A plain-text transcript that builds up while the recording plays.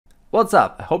What's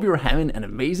up? I hope you're having an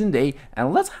amazing day,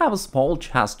 and let's have a small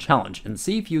chess challenge and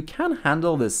see if you can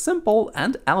handle this simple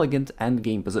and elegant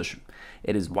endgame position.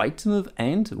 It is white to move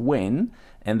and win,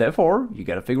 and therefore you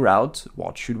gotta figure out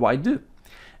what should white do.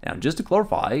 Now, just to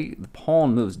clarify, the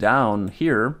pawn moves down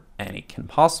here and it can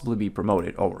possibly be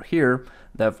promoted over here,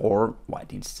 therefore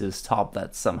white needs to stop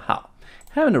that somehow.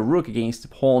 Having a rook against a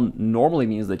pawn normally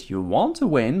means that you want to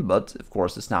win, but of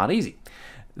course it's not easy.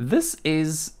 This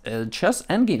is a chess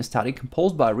endgame study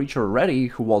composed by Richard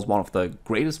Réti, who was one of the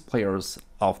greatest players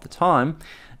of the time,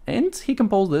 and he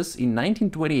composed this in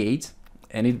 1928,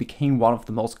 and it became one of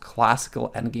the most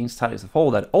classical endgame studies of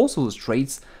all that also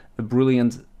illustrates a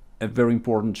brilliant, a very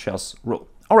important chess rule.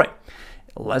 Alright,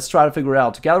 let's try to figure it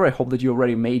out together. I hope that you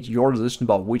already made your decision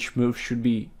about which move should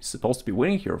be supposed to be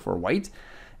winning here for white.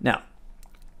 Now,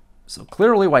 so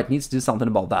clearly white needs to do something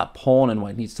about that pawn and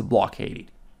white needs to blockade it.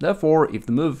 Therefore, if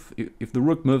the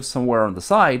rook moves somewhere on the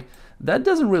side, that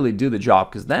doesn't really do the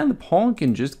job, because then the pawn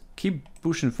can just keep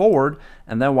pushing forward,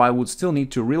 and then white would still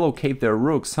need to relocate their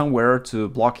rook somewhere to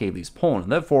blockade this pawn.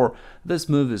 And therefore, this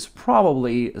move is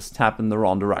probably a step in the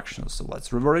wrong direction. So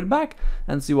let's revert it back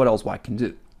and see what else white can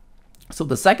do. So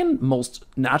the second most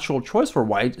natural choice for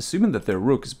white, assuming that their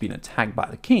rook is being attacked by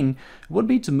the king, would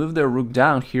be to move their rook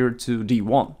down here to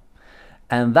d1.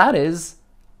 And that is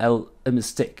a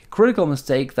mistake, a critical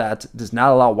mistake that does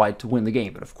not allow white to win the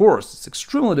game. But of course, it's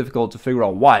extremely difficult to figure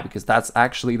out why, because that's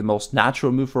actually the most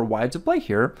natural move for white to play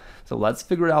here. So let's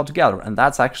figure it out together. And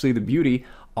that's actually the beauty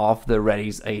of the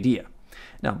Reti's idea.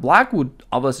 Now, black would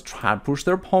obviously try to push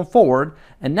their pawn forward,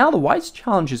 and now the white's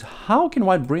challenge is how can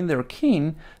white bring their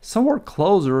king somewhere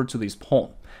closer to this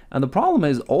pawn. And the problem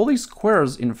is all these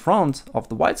squares in front of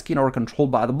the white's king are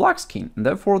controlled by the black's king, and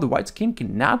therefore the white's king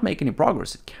cannot make any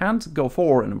progress. It can't go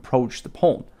forward and approach the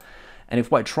pawn. And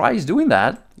if white tries doing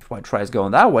that, if white tries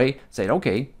going that way, saying,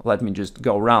 okay, let me just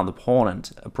go around the pawn and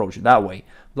approach it that way,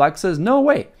 black says, no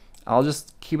way, I'll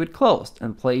just keep it closed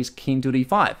and plays king to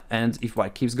d5. And if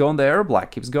white keeps going there,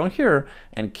 black keeps going here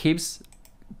and keeps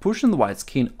pushing the white's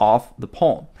king off the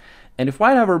pawn. And if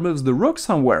white ever moves the rook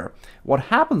somewhere, what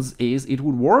happens is it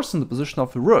would worsen the position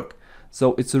of the rook.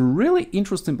 So it's a really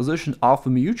interesting position of a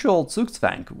mutual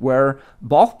Zugzwang, where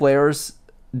both players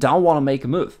don't want to make a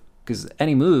move, because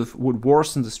any move would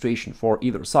worsen the situation for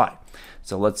either side.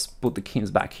 So let's put the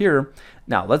kings back here.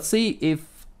 Now let's see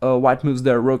if white moves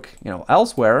their rook,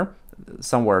 elsewhere,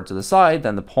 somewhere to the side,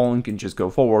 then the pawn can just go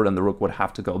forward and the rook would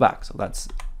have to go back. So that's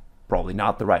probably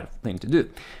not the right thing to do.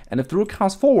 And if the rook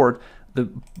comes forward, the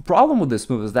problem with this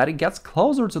move is that it gets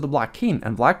closer to the black king,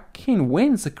 and black king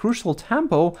wins a crucial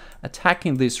tempo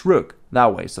attacking this rook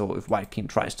that way. So if white king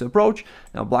tries to approach,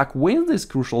 now black wins this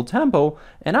crucial tempo,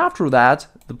 and after that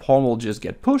the pawn will just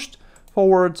get pushed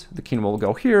forward, the king will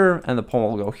go here, and the pawn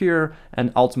will go here,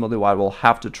 and ultimately white will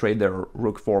have to trade their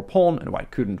rook for a pawn, and white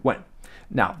couldn't win.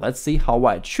 Now let's see how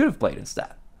white should have played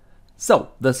instead.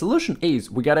 So the solution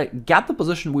is we gotta get the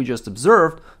position we just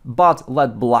observed, but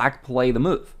let black play the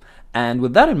move. And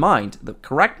with that in mind, the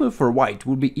correct move for white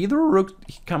would be either a rook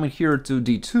coming here to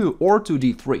d2 or to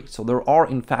d3. So there are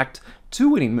in fact two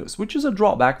winning moves, which is a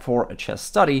drawback for a chess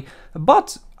study,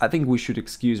 but I think we should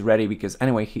excuse Reti because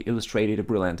anyway he illustrated a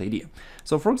brilliant idea.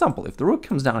 So for example, if the rook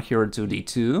comes down here to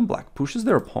d2, black pushes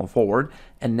their pawn forward,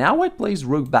 and now white plays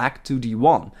rook back to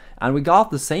d1, and we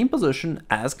got the same position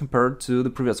as compared to the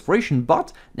previous variation,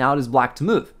 but now it is black to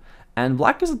move. And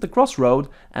black is at the crossroad,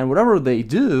 and whatever they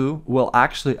do will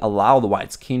actually allow the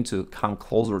white's king to come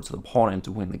closer to the pawn and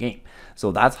to win the game.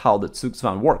 So that's how the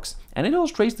Zugzwang works. And it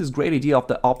illustrates this great idea of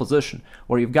the opposition,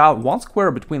 where you've got one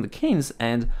square between the kings,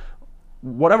 and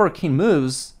whatever king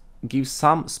moves gives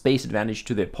some space advantage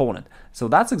to the opponent. So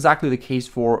that's exactly the case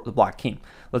for the black king.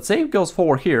 Let's say it goes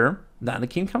forward here, then the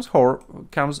king comes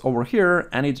over here,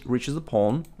 and it reaches the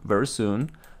pawn very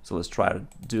soon. So let's try to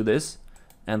do this.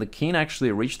 And the king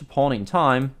actually reached the pawn in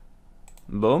time,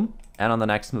 boom, and on the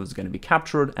next move is going to be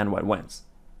captured and white wins.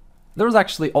 There's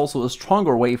actually also a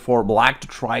stronger way for black to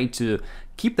try to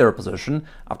keep their position.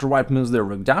 After white moves their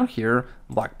rook down here,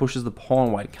 black pushes the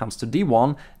pawn, white comes to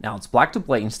d1. Now it's black to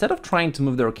play. Instead of trying to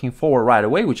move their king forward right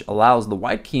away, which allows the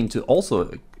white king to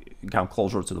also come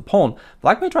closer to the pawn,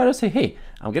 black may try to say, hey,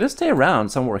 I'm going to stay around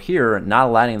somewhere here,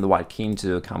 not letting the white king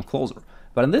to come closer.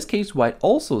 But in this case, white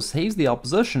also saves the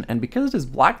opposition, and because it is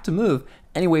black to move,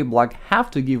 anyway, black have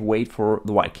to give weight for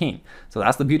the white king. So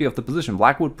that's the beauty of the position.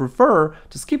 Black would prefer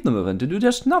to skip the move and to do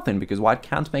just nothing, because white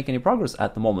can't make any progress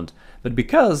at the moment. But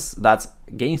because that's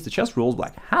against the chess rules,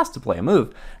 black has to play a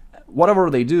move. Whatever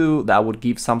they do, that would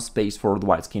give some space for the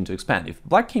white's king to expand. If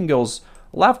black king goes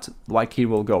left, the white king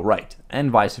will go right,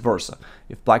 and vice versa.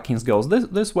 If black king goes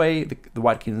this way, the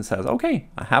white king says, okay,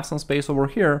 I have some space over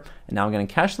here, and now I'm going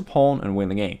to catch the pawn and win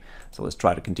the game. So let's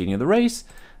try to continue the race.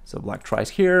 So black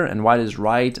tries here, and white is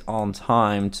right on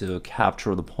time to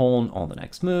capture the pawn on the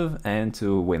next move and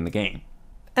to win the game.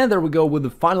 And there we go with the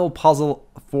final puzzle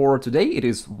for today. It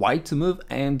is white to move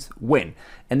and win.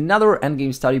 Another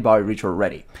endgame study by Richard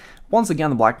Réti. Once again,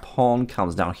 the black pawn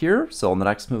comes down here, so on the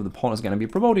next move the pawn is going to be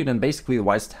promoted, and basically the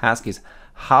white's task is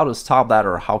how to stop that,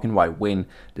 or how can white win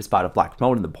despite of black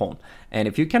promoting the pawn. And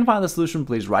if you can find the solution,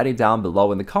 please write it down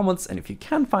below in the comments, and if you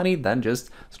can't find it, then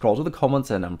just scroll to the comments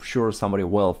and I'm sure somebody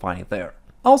will find it there.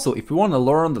 Also, if you want to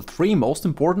learn the 3 most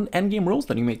important endgame rules,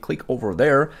 then you may click over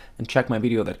there and check my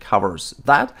video that covers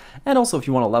that. And also, if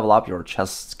you want to level up your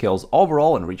chess skills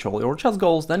overall and reach all your chess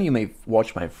goals, then you may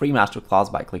watch my free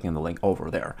masterclass by clicking the link over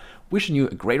there. Wishing you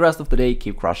a great rest of the day,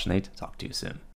 keep crushing it, talk to you soon.